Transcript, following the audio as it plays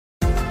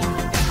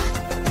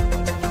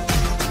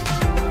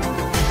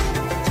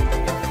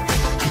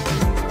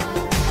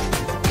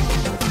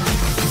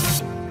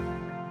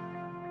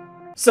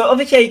So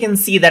over here you can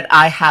see that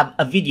I have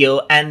a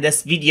video and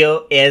this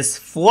video is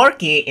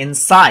 4K in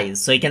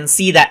size. So you can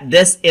see that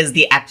this is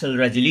the actual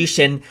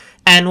resolution,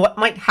 and what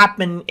might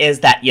happen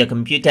is that your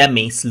computer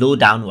may slow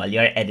down while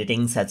you're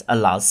editing such a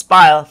large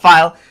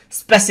file,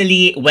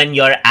 especially when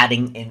you're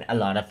adding in a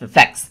lot of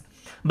effects.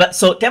 But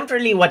so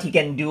temporarily what you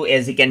can do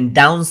is you can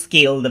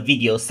downscale the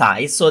video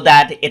size so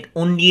that it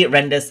only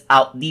renders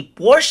out the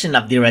portion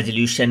of the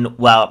resolution,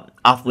 well,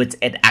 of which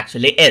it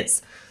actually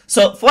is.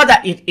 So for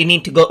that, you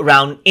need to go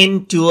around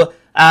into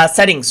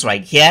settings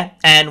right here.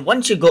 And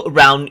once you go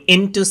around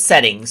into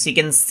settings, you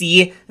can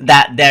see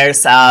that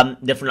there's a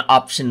different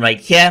option right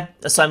here.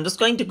 So I'm just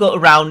going to go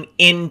around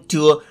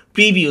into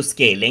preview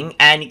scaling,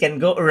 and you can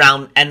go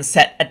around and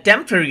set a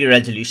temporary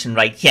resolution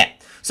right here.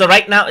 So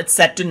right now it's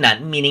set to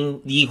none,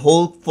 meaning the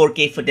whole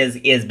 4K footage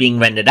is being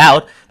rendered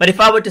out. But if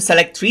I were to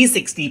select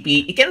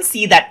 360p, you can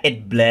see that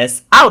it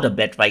blurs out a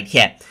bit right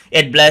here.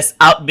 It blurs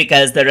out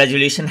because the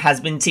resolution has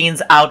been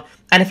changed out.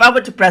 And if I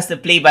were to press the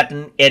play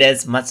button, it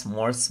is much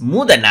more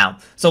smoother now.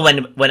 So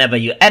whenever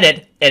you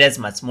edit, it is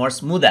much more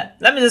smoother.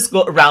 Let me just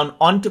go around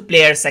onto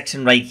player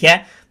section right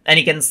here. And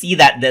you can see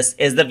that this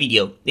is the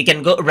video. You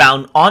can go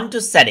around onto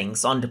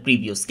settings, onto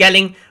preview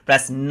scaling,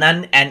 press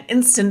none, and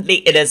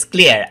instantly it is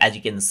clear, as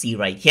you can see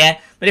right here.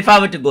 But if I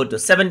were to go to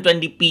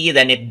 720p,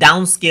 then it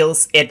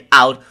downscales it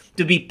out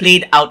to be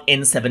played out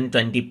in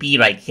 720p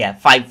right here.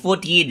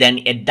 540, then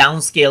it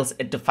downscales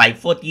it to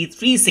 540,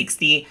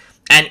 360,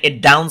 and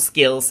it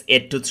downscales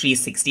it to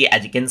 360,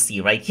 as you can see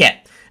right here.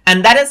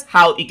 And that is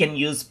how you can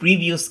use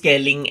preview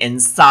scaling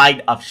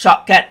inside of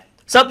Shotcut.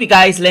 So hope you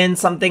guys learned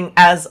something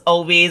as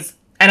always.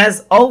 And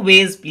as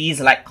always, please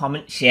like,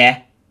 comment,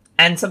 share,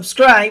 and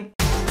subscribe.